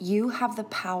you have the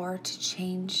power to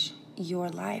change your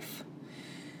life.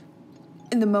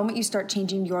 In the moment you start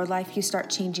changing your life, you start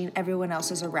changing everyone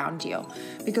else's around you.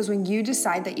 Because when you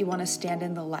decide that you want to stand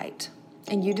in the light,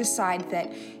 and you decide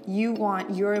that you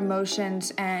want your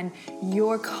emotions and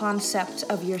your concept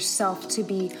of yourself to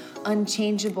be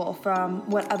unchangeable from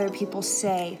what other people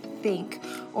say, think,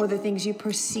 or the things you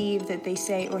perceive that they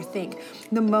say or think,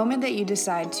 the moment that you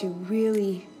decide to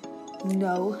really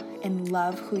know and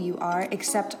love who you are,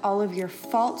 accept all of your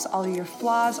faults, all of your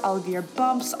flaws, all of your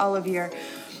bumps, all of your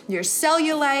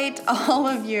cellulite, all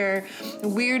of your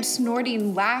weird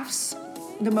snorting laughs,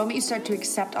 the moment you start to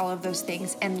accept all of those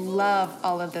things and love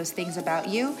all of those things about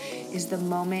you is the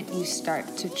moment you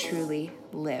start to truly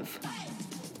live.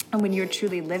 And when you're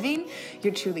truly living,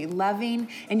 you're truly loving,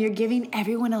 and you're giving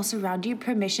everyone else around you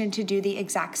permission to do the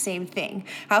exact same thing.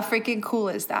 How freaking cool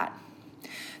is that?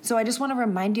 So I just want to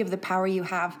remind you of the power you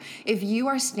have. If you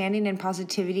are standing in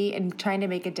positivity and trying to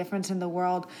make a difference in the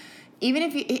world, even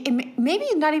if maybe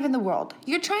not even the world,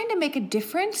 you're trying to make a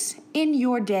difference in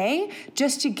your day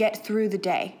just to get through the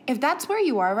day. If that's where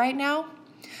you are right now,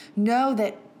 know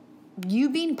that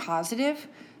you being positive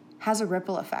has a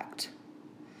ripple effect.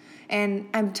 And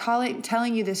I'm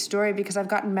telling you this story because I've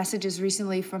gotten messages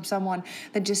recently from someone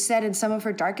that just said in some of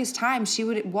her darkest times, she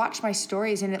would watch my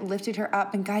stories and it lifted her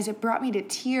up. And guys, it brought me to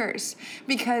tears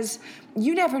because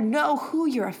you never know who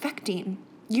you're affecting.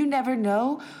 You never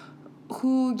know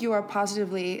who you are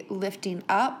positively lifting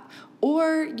up,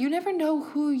 or you never know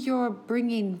who you're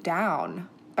bringing down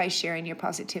by sharing your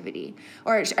positivity,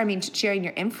 sharing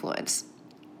your influence.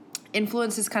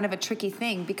 Influence is kind of a tricky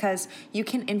thing because you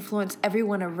can influence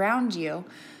everyone around you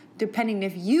depending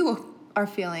if you are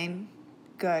feeling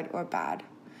good or bad.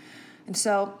 And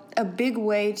so a big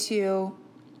way to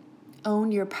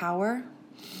own your power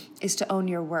is to own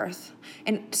your worth.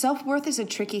 And self-worth is a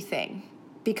tricky thing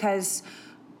because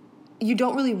you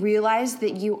don't really realize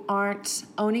that you aren't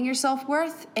owning your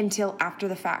self-worth until after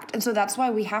the fact. And so that's why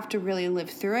we have to really live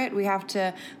through it. We have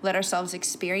to let ourselves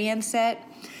experience it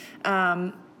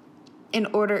in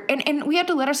order, and we have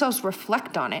to let ourselves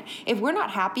reflect on it. If we're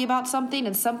not happy about something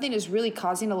and something is really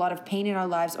causing a lot of pain in our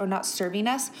lives or not serving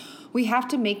us, we have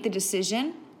to make the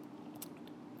decision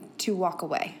to walk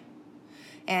away.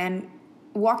 And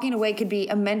walking away could be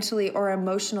a mentally or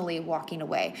emotionally walking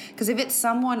away. Because if it's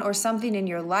someone or something in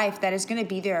your life that is going to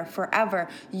be there forever,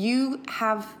 you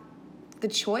have the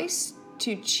choice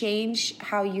to change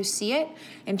how you see it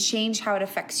and change how it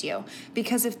affects you.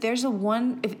 Because if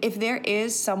there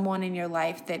is someone in your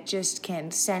life that just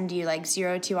can send you like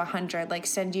 0 to 100, like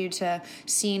send you to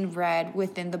seeing red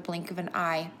within the blink of an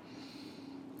eye,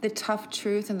 the tough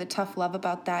truth and the tough love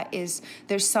about that is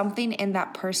there's something in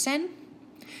that person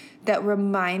that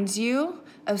reminds you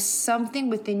of something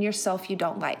within yourself you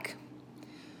don't like.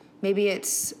 Maybe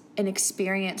it's an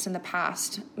experience in the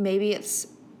past. Maybe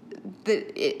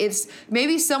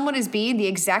maybe someone is being the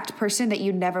exact person that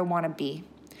you never want to be.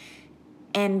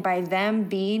 And by them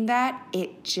being that,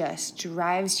 it just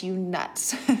drives you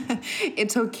nuts.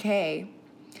 It's okay.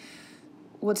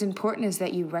 What's important is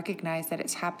that you recognize that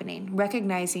it's happening,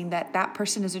 recognizing that that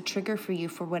person is a trigger for you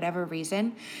for whatever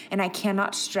reason. And I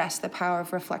cannot stress the power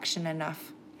of reflection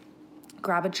enough.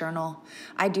 Grab a journal.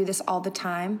 I do this all the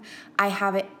time. I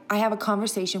have a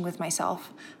conversation with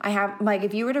myself.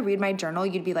 If you were to read my journal,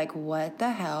 you'd be like, what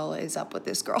the hell is up with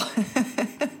this girl?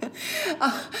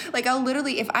 I'll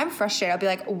literally, if I'm frustrated, I'll be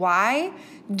like, why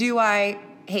do I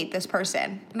hate this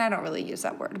person? And I don't really use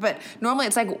that word, but normally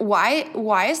it's like,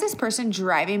 why is this person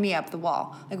driving me up the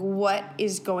wall? Like, what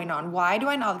is going on? Why do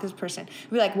I not like this person?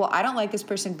 I'll be like, well, I don't like this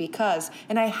person because,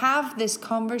 and I have this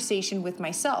conversation with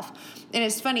myself. And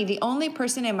it's funny, the only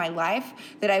person in my life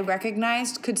that I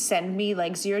recognized could send me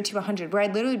like 0 to 100, where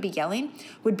I'd literally be yelling,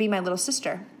 would be my little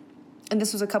sister. And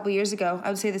this was a couple years ago. I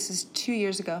would say this is 2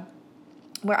 years ago,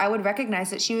 where I would recognize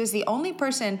that she was the only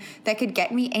person that could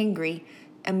get me angry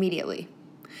immediately.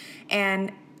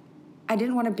 And I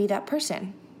didn't want to be that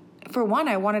person. For one,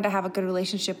 I wanted to have a good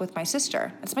relationship with my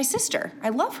sister. It's my sister. I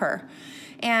love her.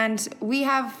 And we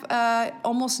have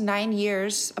almost 9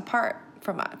 years apart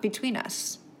between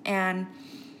us. And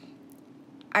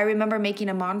I remember making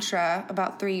a mantra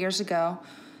about 3 years ago.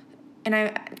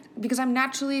 And because I'm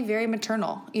naturally very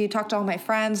maternal. You talk to all my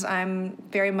friends, I'm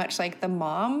very much like the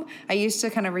mom. I used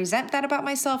to kind of resent that about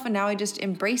myself, and now I just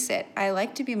embrace it. I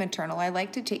like to be maternal. I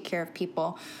like to take care of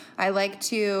people. I like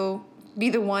to be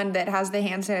the one that has the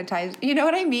hand sanitizer. You know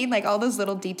what I mean? Like all those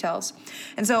little details.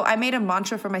 And so I made a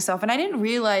mantra for myself, and I didn't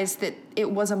realize that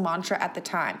it was a mantra at the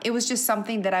time. It was just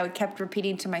something that I kept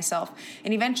repeating to myself.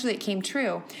 And eventually it came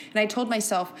true. And I told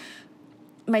myself,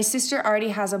 my sister already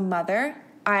has a mother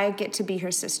I get to be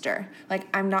her sister. Like,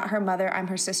 I'm not her mother, I'm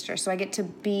her sister. So I get to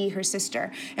be her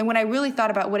sister. And when I really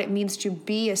thought about what it means to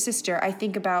be a sister, I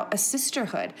think about a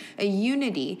sisterhood, a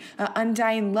unity,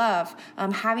 undying love,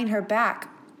 having her back.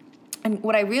 And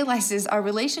what I realized is our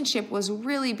relationship was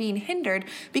really being hindered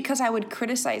because I would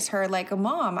criticize her like a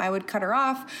mom. I would cut her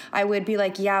off. I would be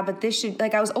like, yeah, but this should,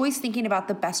 like, I was always thinking about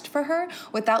the best for her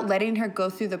without letting her go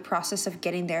through the process of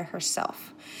getting there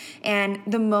herself. And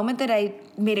the moment that I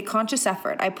made a conscious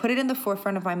effort, I put it in the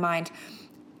forefront of my mind,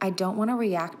 I don't want to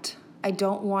react. I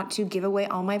don't want to give away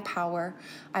all my power.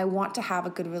 I want to have a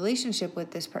good relationship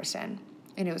with this person.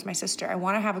 And it was my sister. I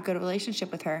want to have a good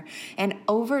relationship with her. And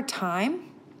over time,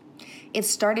 it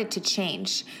started to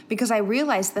change because I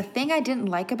realized the thing I didn't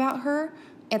like about her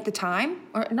at the time,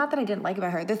 or not that I didn't like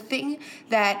about her, the thing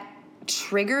that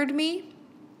triggered me,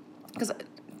 because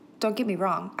don't get me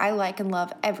wrong, I like and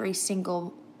love every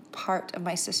single part of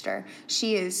my sister.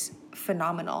 She is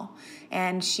phenomenal.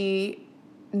 And she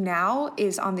now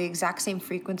is on the exact same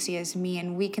frequency as me,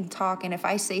 and we can talk. And if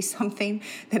I say something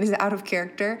that is out of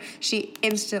character, she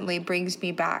instantly brings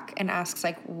me back and asks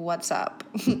like, what's up?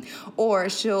 Or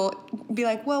she'll be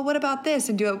like, well, what about this?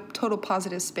 And do a total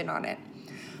positive spin on it.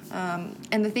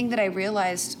 And the thing that I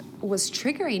realized was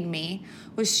triggering me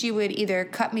was she would either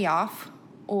cut me off,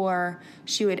 or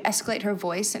she would escalate her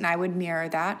voice and I would mirror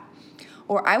that,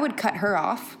 or I would cut her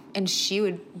off and she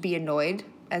would be annoyed,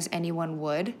 as anyone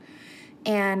would.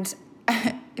 And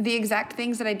the exact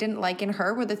things that I didn't like in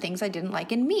her were the things I didn't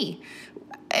like in me.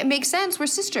 It makes sense. We're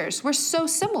sisters. We're so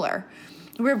similar.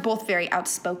 We're both very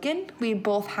outspoken. We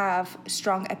both have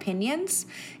strong opinions,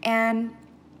 and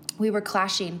we were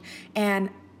clashing.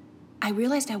 And I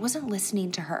realized I wasn't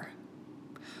listening to her.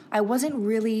 I wasn't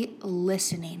really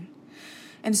listening.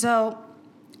 And so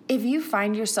if you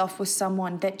find yourself with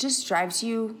someone that just drives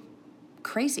you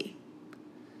crazy,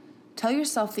 tell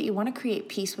yourself that you want to create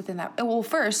peace within that. Well,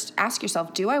 first, ask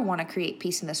yourself, do I want to create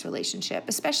peace in this relationship?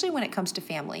 Especially when it comes to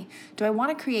family. Do I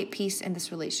want to create peace in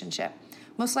this relationship?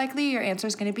 Most likely your answer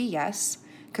is going to be yes,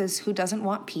 because who doesn't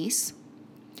want peace?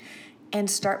 And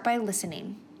start by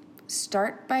listening.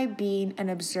 Start by being an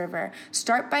observer.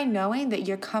 Start by knowing that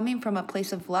you're coming from a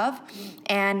place of love.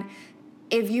 And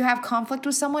if you have conflict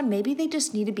with someone, maybe they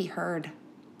just need to be heard.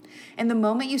 And the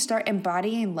moment you start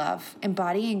embodying love,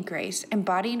 embodying grace,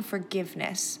 embodying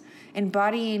forgiveness,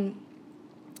 embodying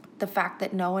the fact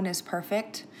that no one is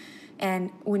perfect,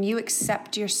 and when you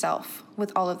accept yourself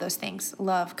with all of those things,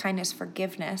 love, kindness,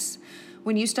 forgiveness,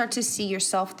 when you start to see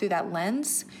yourself through that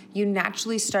lens, you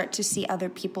naturally start to see other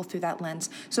people through that lens.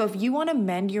 So if you want to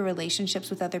mend your relationships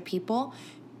with other people,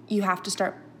 you have to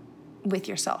start with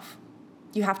yourself.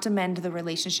 You have to mend the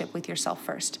relationship with yourself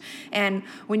first. And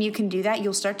when you can do that,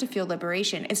 you'll start to feel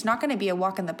liberation. It's not going to be a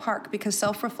walk in the park, because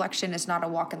self-reflection is not a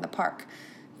walk in the park.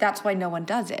 That's why no one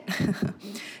does it.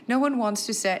 No one wants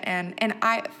to sit and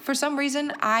for some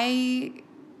reason, I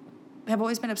have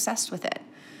always been obsessed with it.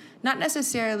 Not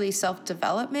necessarily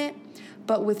self-development,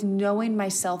 but with knowing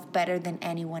myself better than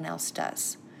anyone else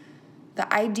does.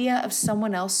 The idea of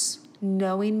someone else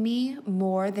knowing me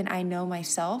more than I know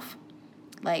myself,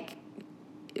 like,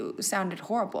 it sounded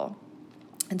horrible.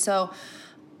 And so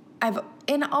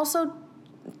also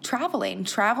traveling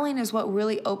is what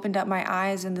really opened up my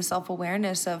eyes and the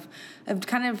self-awareness of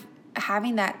kind of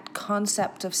having that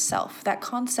concept of self, that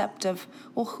concept of,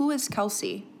 well, who is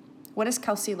Kelsey? What is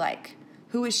Kelsey like?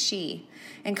 Who is she?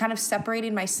 And kind of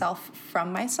separating myself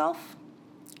from myself.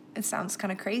 It sounds kind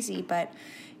of crazy, but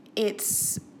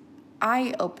it's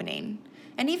eye-opening.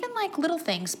 And even like little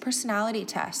things, personality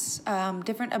tests,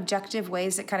 different objective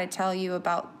ways that kind of tell you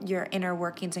about your inner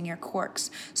workings and your quirks.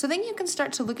 So then you can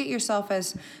start to look at yourself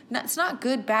as, it's not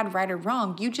good, bad, right, or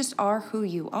wrong. You just are who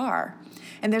you are.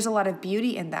 And there's a lot of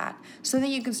beauty in that. So then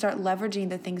you can start leveraging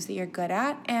the things that you're good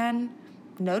at and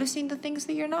noticing the things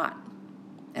that you're not.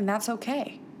 And that's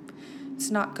okay.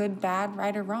 It's not good, bad,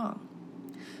 right, or wrong.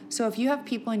 So if you have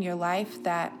people in your life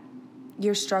that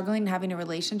you're struggling having a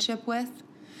relationship with,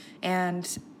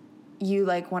 and you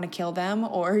like want to kill them,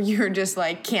 or you're just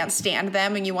like can't stand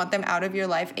them and you want them out of your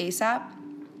life ASAP,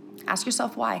 ask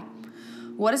yourself why.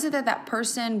 What is it that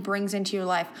person brings into your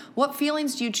life? What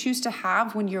feelings do you choose to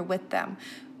have when you're with them?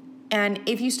 And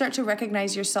if you start to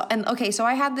recognize yourself, and okay, so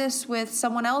I had this with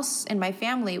someone else in my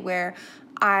family where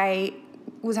I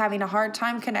was having a hard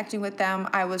time connecting with them.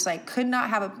 I was like,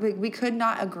 we could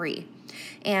not agree.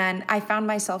 And I found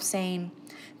myself saying,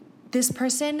 this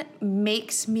person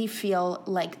makes me feel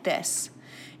like this.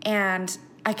 And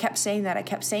I kept saying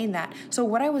that. So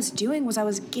what I was doing was I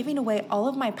was giving away all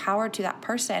of my power to that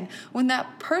person when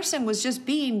that person was just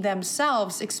being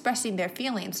themselves, expressing their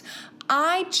feelings.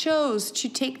 I chose to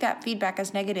take that feedback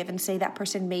as negative and say that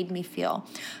person made me feel.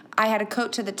 I had a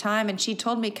coach at the time, and she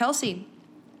told me, Kelsey,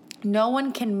 no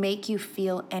one can make you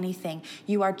feel anything.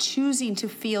 You are choosing to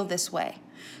feel this way.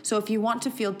 So if you want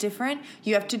to feel different,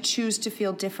 you have to choose to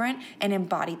feel different and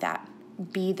embody that.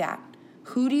 Be that.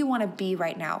 Who do you want to be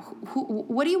right now?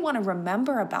 What do you want to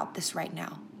remember about this right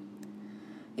now?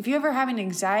 If you're ever having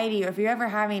anxiety, or if you're ever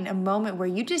having a moment where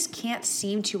you just can't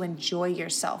seem to enjoy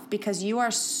yourself because you are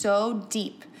so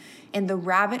deep in the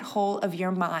rabbit hole of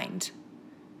your mind,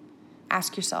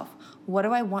 ask yourself, what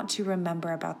do I want to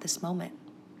remember about this moment?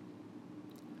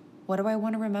 What do I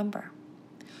want to remember?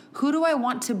 Who do I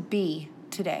want to be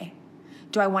today?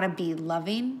 Do I want to be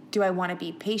loving? Do I want to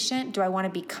be patient? Do I want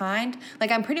to be kind?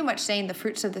 Like, I'm pretty much saying the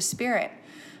fruits of the Spirit.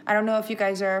 I don't know if you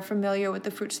guys are familiar with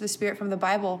the fruits of the Spirit from the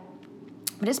Bible,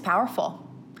 but it's powerful.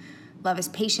 Love is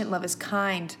patient. Love is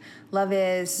kind. Love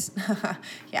is,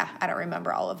 yeah, I don't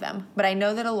remember all of them, but I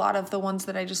know that a lot of the ones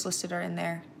that I just listed are in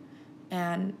there,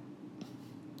 and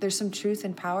there's some truth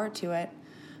and power to it.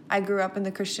 I grew up in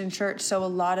the Christian church, so a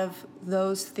lot of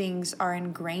those things are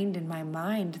ingrained in my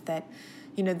mind that,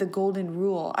 the golden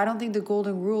rule. I don't think the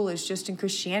golden rule is just in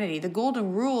Christianity. The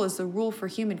golden rule is the rule for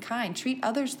humankind. Treat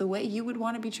others the way you would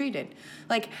want to be treated.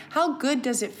 Like, how good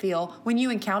does it feel when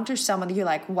you encounter someone that you're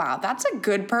like, wow, that's a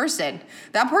good person.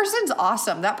 That person's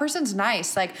awesome. That person's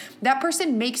nice. Like, that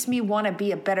person makes me want to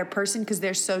be a better person because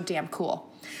they're so damn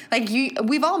cool. Like,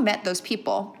 we've all met those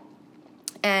people.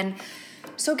 And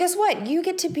so guess what? You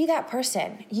get to be that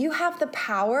person. You have the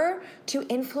power to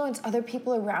influence other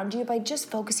people around you by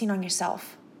just focusing on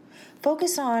yourself.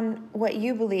 Focus on what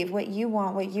you believe, what you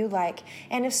want, what you like.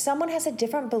 And if someone has a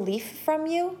different belief from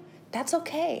you, that's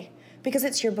okay, because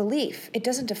it's your belief. It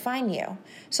doesn't define you.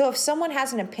 So if someone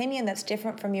has an opinion that's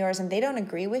different from yours and they don't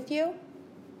agree with you,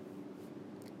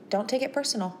 don't take it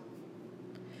personal.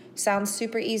 Sounds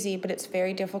super easy, but it's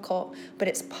very difficult, but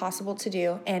it's possible to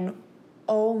do. And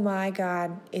oh my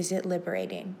God, is it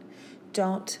liberating?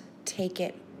 Don't take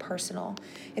it personal.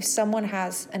 If someone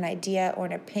has an idea or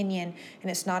an opinion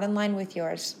and it's not in line with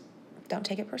yours, don't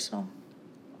take it personal.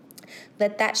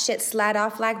 Let that shit slide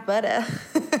off like butter.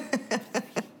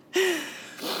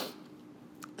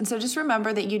 And so just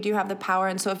remember that you do have the power.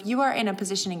 And so if you are in a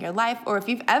position in your life, or if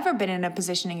you've ever been in a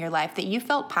position in your life that you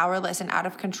felt powerless and out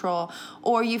of control,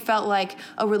 or you felt like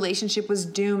a relationship was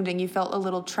doomed and you felt a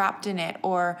little trapped in it,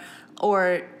 or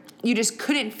you just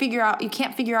can't figure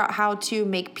out how to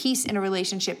make peace in a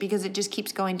relationship because it just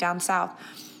keeps going down south,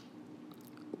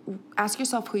 ask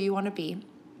yourself who you want to be.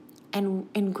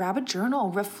 And grab a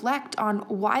journal, reflect on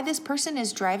why this person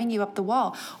is driving you up the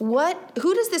wall.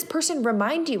 Who does this person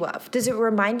remind you of? Does it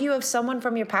remind you of someone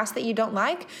from your past that you don't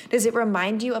like? Does it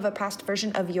remind you of a past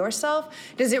version of yourself?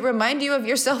 Does it remind you of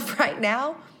yourself right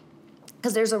now?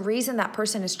 Because there's a reason that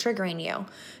person is triggering you.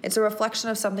 It's a reflection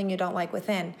of something you don't like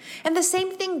within. And the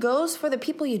same thing goes for the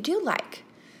people you do like.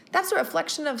 That's a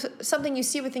reflection of something you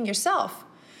see within yourself.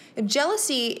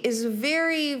 Jealousy is a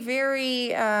very,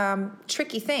 very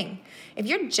tricky thing. If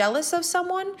you're jealous of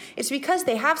someone, it's because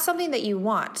they have something that you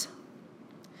want.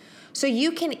 So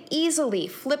you can easily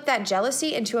flip that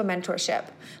jealousy into a mentorship.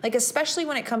 Like, especially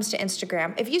when it comes to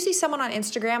Instagram. If you see someone on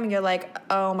Instagram and you're like,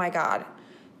 oh my God,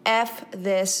 F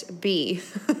this B.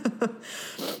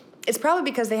 It's probably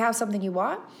because they have something you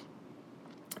want.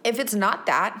 If it's not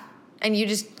that, and you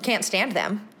just can't stand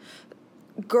them,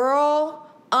 girl,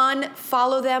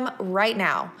 unfollow them right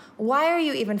now. Why are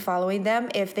you even following them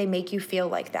if they make you feel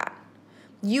like that?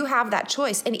 You have that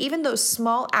choice. And even those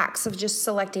small acts of just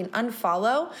selecting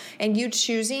unfollow and you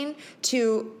choosing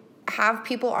to have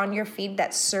people on your feed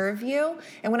that serve you.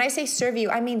 And when I say serve you,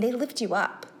 I mean they lift you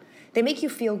up. They make you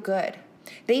feel good.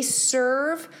 They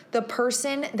serve the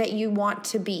person that you want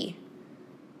to be.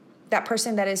 That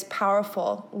person that is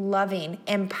powerful, loving,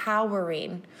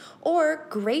 empowering, or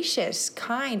gracious,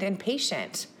 kind, and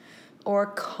patient, or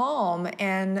calm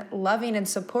and loving and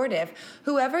supportive.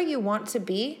 Whoever you want to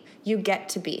be, you get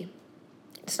to be.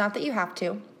 It's not that you have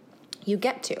to. You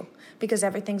get to, because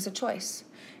everything's a choice.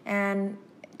 And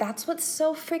that's what's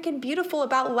so freaking beautiful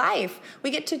about life.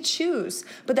 We get to choose,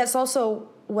 but that's also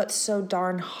what's so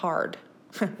darn hard.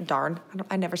 Darn.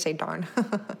 I never say darn.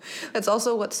 That's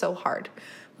also what's so hard.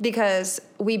 Because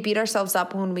we beat ourselves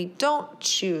up when we don't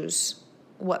choose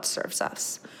what serves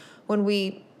us. When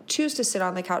we choose to sit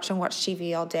on the couch and watch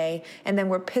TV all day, and then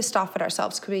we're pissed off at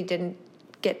ourselves because we didn't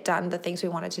get done the things we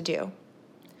wanted to do.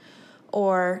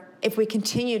 Or if we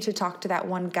continue to talk to that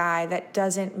one guy that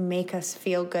doesn't make us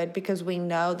feel good because we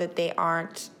know that they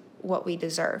aren't what we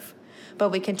deserve, but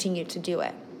we continue to do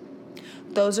it.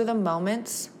 Those are the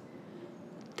moments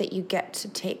that you get to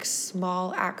take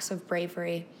small acts of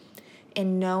bravery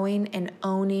in knowing and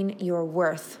owning your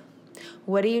worth.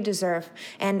 What do you deserve?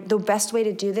 And the best way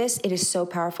to do this, it is so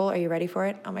powerful. Are you ready for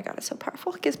it? Oh my God, it's so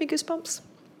powerful. It gives me goosebumps.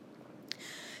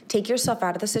 Take yourself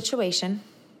out of the situation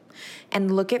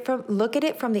and look at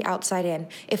it from the outside in.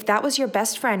 If that was your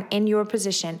best friend in your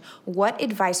position, what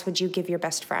advice would you give your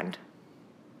best friend?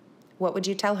 What would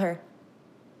you tell her?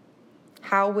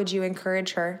 How would you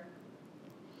encourage her?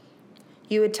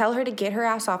 You would tell her to get her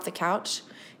ass off the couch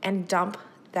and dump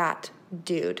that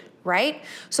dude, right?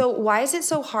 So why is it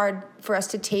so hard for us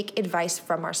to take advice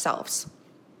from ourselves?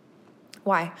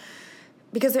 Why?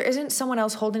 Because there isn't someone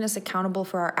else holding us accountable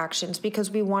for our actions, because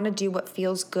we want to do what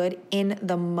feels good in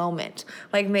the moment.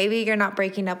 Like maybe you're not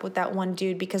breaking up with that one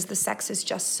dude because the sex is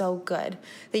just so good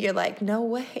that you're like, no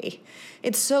way.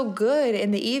 It's so good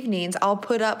in the evenings. I'll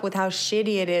put up with how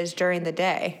shitty it is during the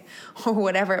day or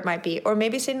whatever it might be. Or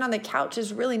maybe sitting on the couch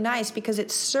is really nice because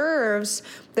it serves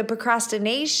the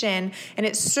procrastination and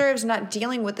it serves not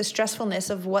dealing with the stressfulness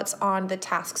of what's on the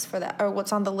tasks for that, or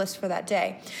what's on the list for that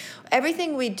day.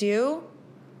 Everything we do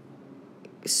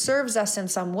serves us in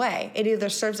some way. It either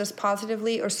serves us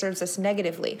positively or serves us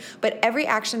negatively. But every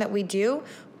action that we do,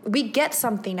 we get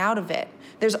something out of it.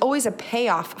 There's always a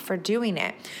payoff for doing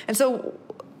it. And so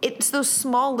it's those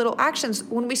small little actions.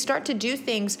 When we start to do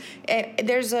things,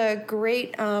 there's a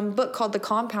great book called The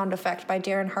Compound Effect by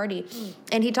Darren Hardy.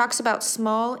 And he talks about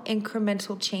small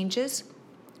incremental changes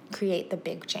create the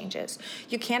big changes.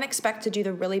 You can't expect to do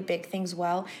the really big things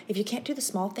well if you can't do the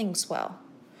small things well.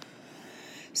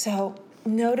 So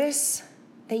notice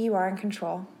that you are in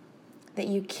control, that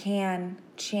you can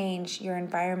change your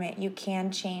environment, you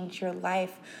can change your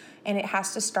life, and it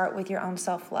has to start with your own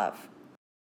self-love.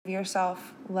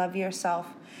 Love yourself,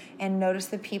 and notice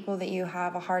the people that you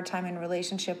have a hard time in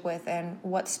relationship with and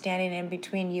what's standing in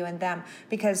between you and them.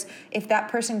 Because if that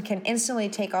person can instantly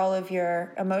take all of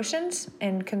your emotions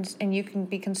and you can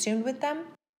be consumed with them,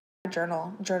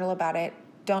 journal about it.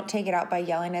 Don't take it out by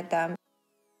yelling at them.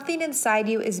 Something inside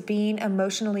you is being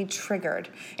emotionally triggered,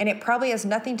 and it probably has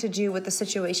nothing to do with the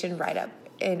situation right up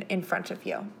in front of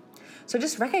you. So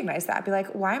just recognize that. Be like,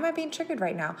 why am I being triggered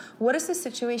right now? What is this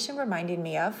situation reminding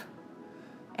me of?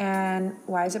 And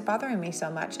why is it bothering me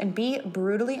so much? And be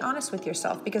brutally honest with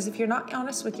yourself, because if you're not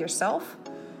honest with yourself,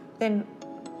 then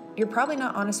you're probably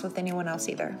not honest with anyone else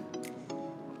either.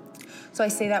 So I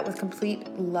say that with complete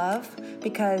love,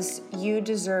 because you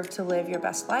deserve to live your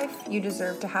best life. You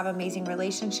deserve to have amazing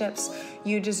relationships.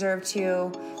 You deserve to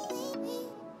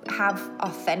have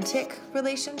authentic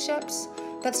relationships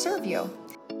that serve you.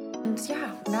 And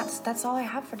yeah, that's all I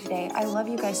have for today. I love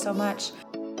you guys so much.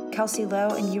 Kelsey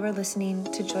Lowe, and you are listening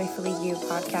to Joyfully You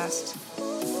podcast.